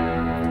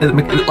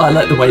 I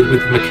like the way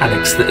with the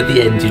mechanics that at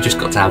the end you just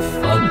got to have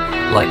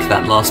fun. Like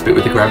that last bit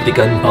with the gravity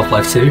gun in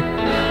Half-Life 2.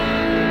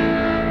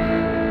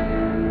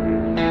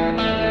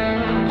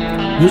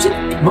 Music,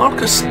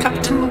 Marcus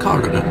Captain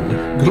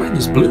Carden.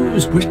 Glenn's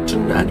Blues,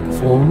 written and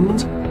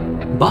performed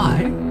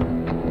by...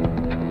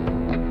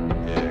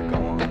 Yeah, go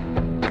on.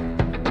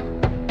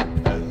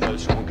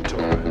 That's one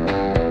guitar.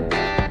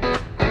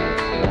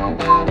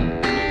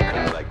 Yeah,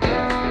 kinda like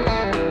that.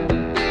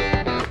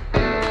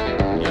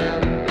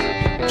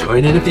 Yeah.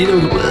 Join in if you know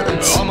the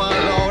words. Oh my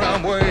lord,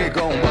 I'm way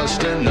gone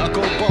busting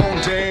knuckle bone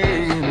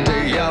day in,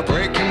 day out,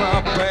 breaking my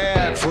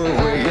back for a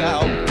way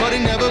out. But it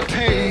never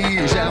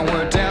pays, and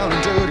we're down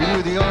and dirty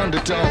with the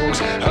underdogs,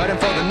 hurting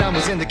for the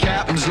numbers in the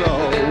captain's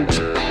logs.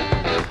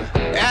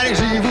 And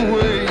his evil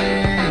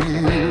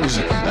ways,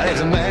 that is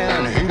a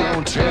man who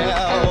don't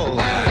tell.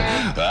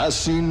 I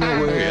see no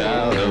way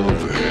out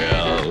of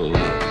hell.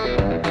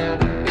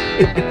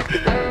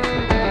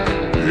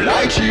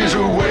 Like she's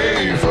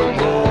away from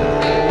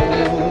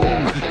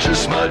home,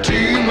 just my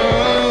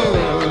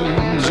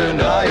demons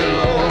and I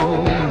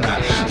alone.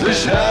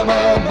 This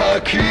hammer, my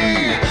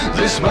key,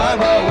 this mind,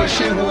 my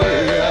wishing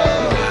way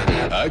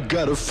out. I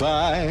gotta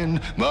find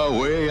my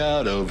way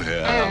out of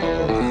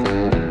hell.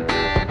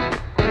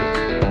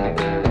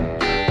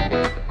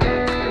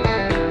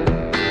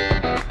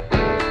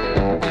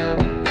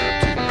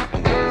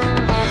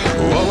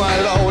 Oh my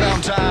lord,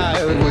 I'm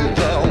tired with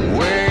the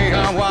way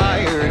I'm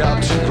wired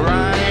up to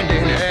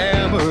grinding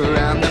hammer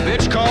and the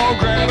bitch called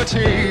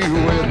gravity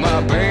with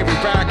my baby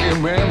back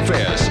in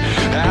Memphis.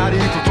 How do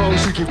you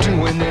propose to keep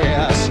doing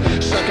this?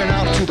 Sucking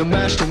up to the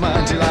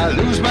mastermind till I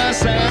lose my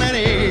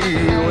sanity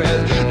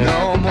with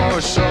no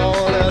more soul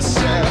to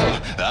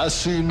sell. I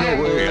see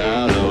no way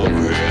out of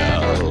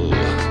hell.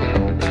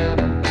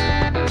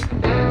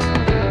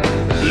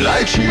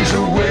 Like she's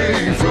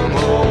away from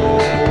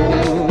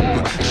home,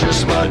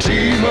 just my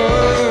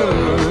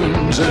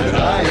demons and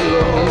I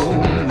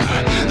alone.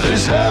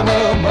 This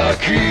hammer, my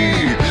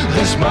key,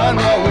 this mind,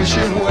 my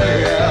wishing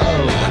way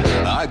out.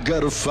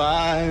 gotta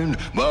find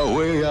my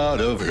way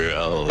out of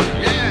hell.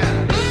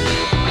 Yeah!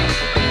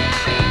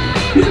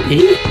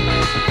 Poopy?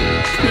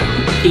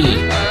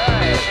 Poopy.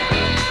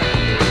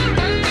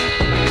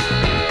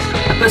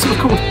 That person was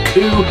called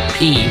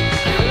Poopy.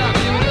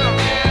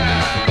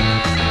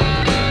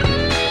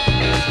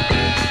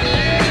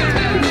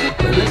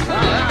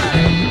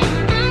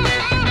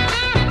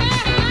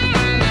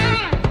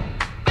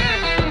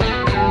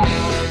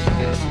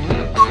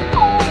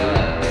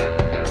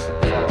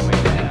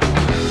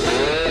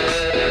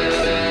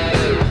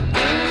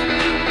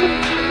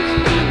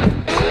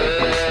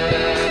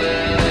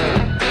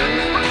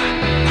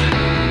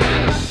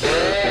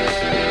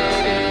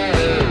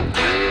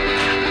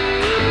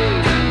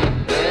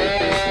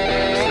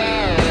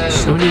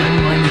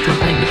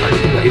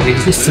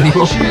 Exists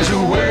anymore. She's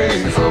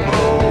away from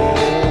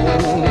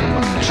home,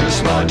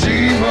 just my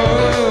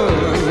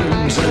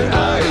demons and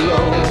I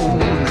alone.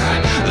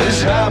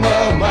 This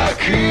hammer, my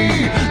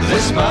key,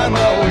 this mind,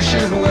 my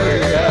wishing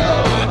way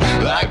out.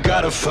 I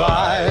gotta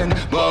find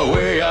my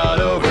way out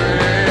of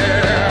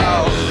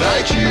here.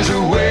 Like she's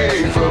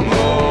away from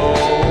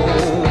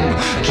home,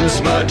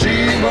 just my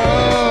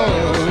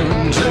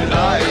demons and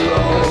I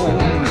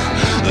alone.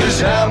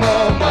 This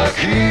hammer, my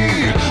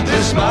key,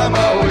 this mind,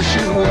 my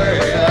wishing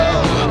way out.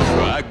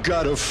 I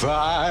gotta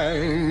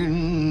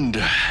find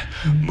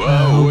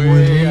my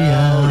way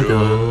out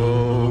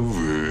of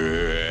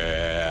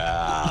here.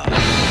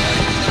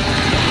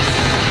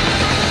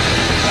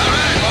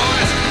 Alright,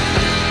 boys.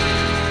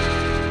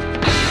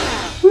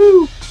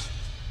 Woo!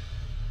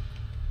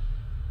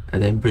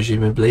 And then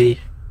presumably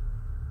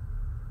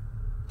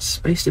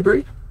space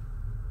debris?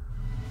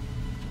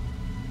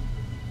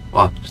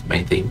 Well, just the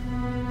main theme.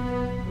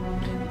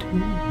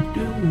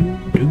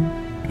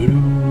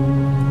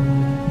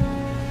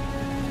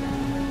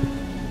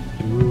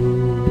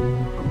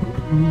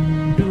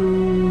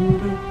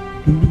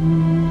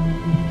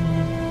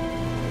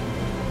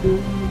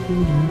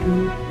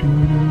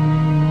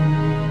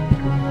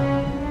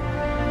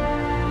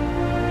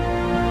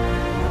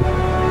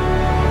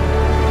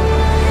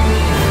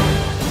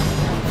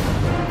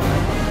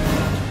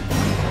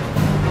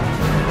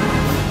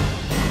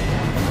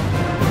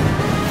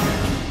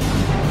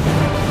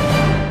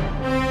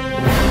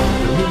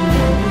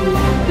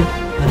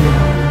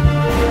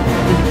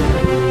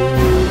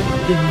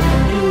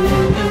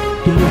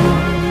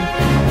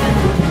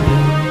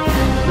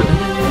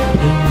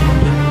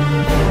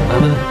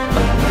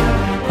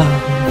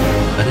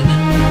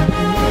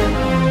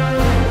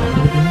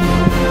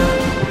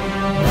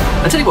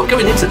 I tell you what,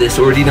 going into this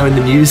already knowing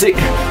the music,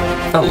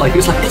 felt like it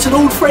was like, it's an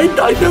old friend,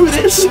 I know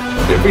this!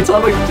 Every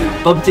time I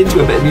bumped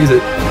into a bit of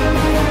music.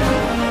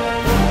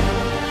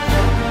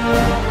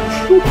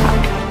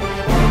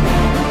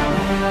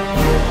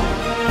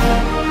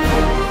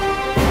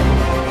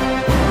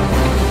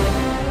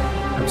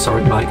 I'm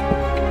sorry, Mike.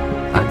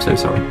 I'm so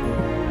sorry.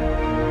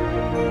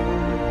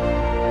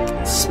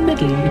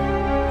 Smidley.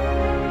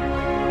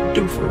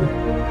 Doofer.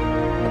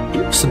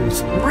 Some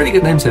really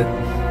good names here.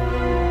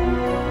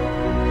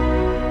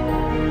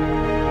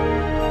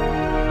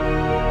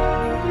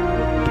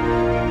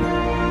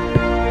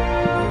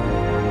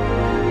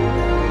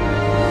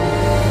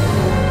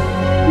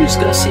 Who's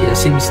Garcia?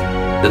 Seems the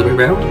other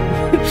way around.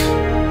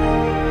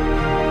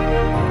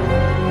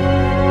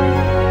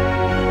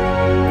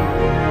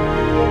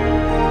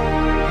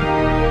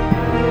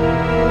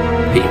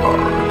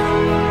 PR.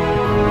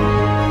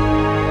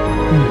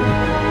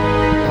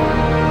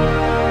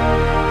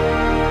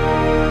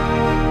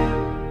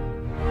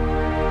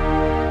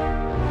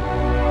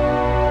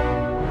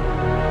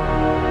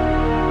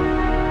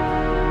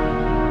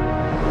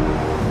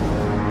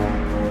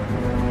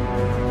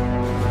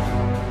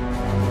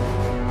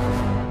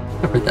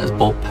 I read that as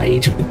Bob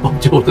Page with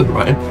Bob Jordan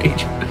Ryan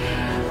Page.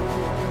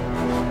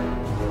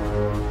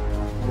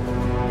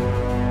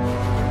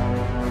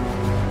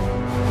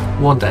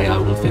 One day I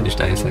will finish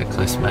Deus Ex,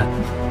 I swear.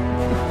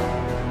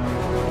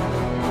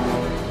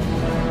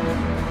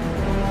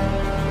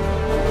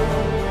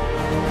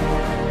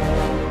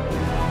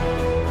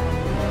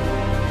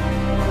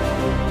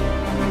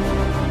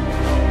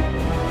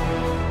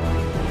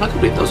 I can't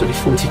believe that was only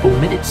 44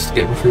 minutes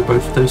getting through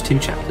both of those two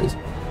chapters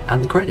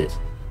and the credits.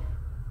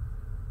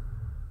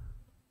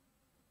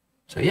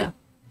 So yeah,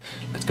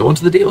 let's go on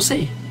to the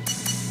DLC.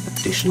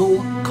 Additional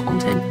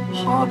content,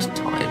 hard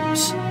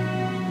times.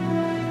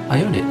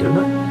 I own it, don't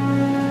I?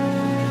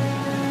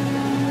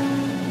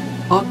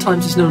 Hard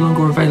times is no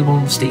longer available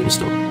on the Steam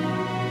store.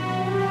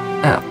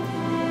 Now,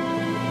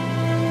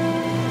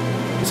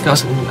 this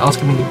guy's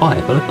asking me to buy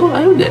it, but I thought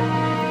I owned it.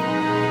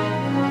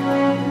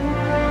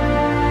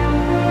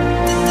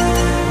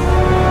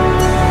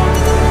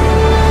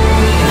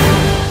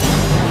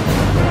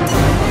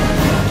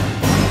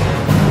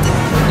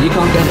 You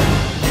can't get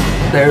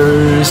it.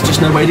 There's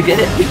just no way to get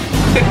it.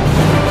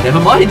 Never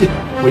mind.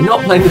 We're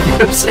not playing the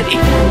DLC.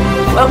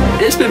 Well,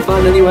 it's been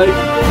fun anyway.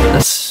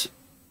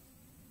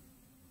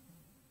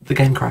 The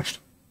game crashed.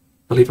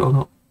 Believe it or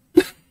not.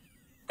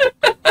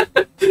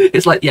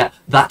 It's like, yeah,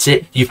 that's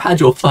it. You've had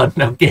your fun.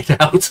 Now get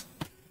out.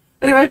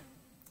 Anyway,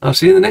 I'll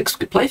see you in the next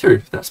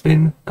playthrough. That's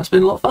been a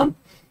lot of fun.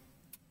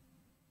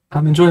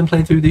 I'm enjoying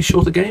playing through these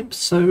shorter games,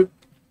 so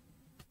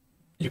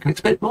you can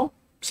expect more.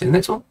 See you in the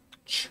next one.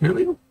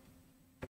 Cheerio.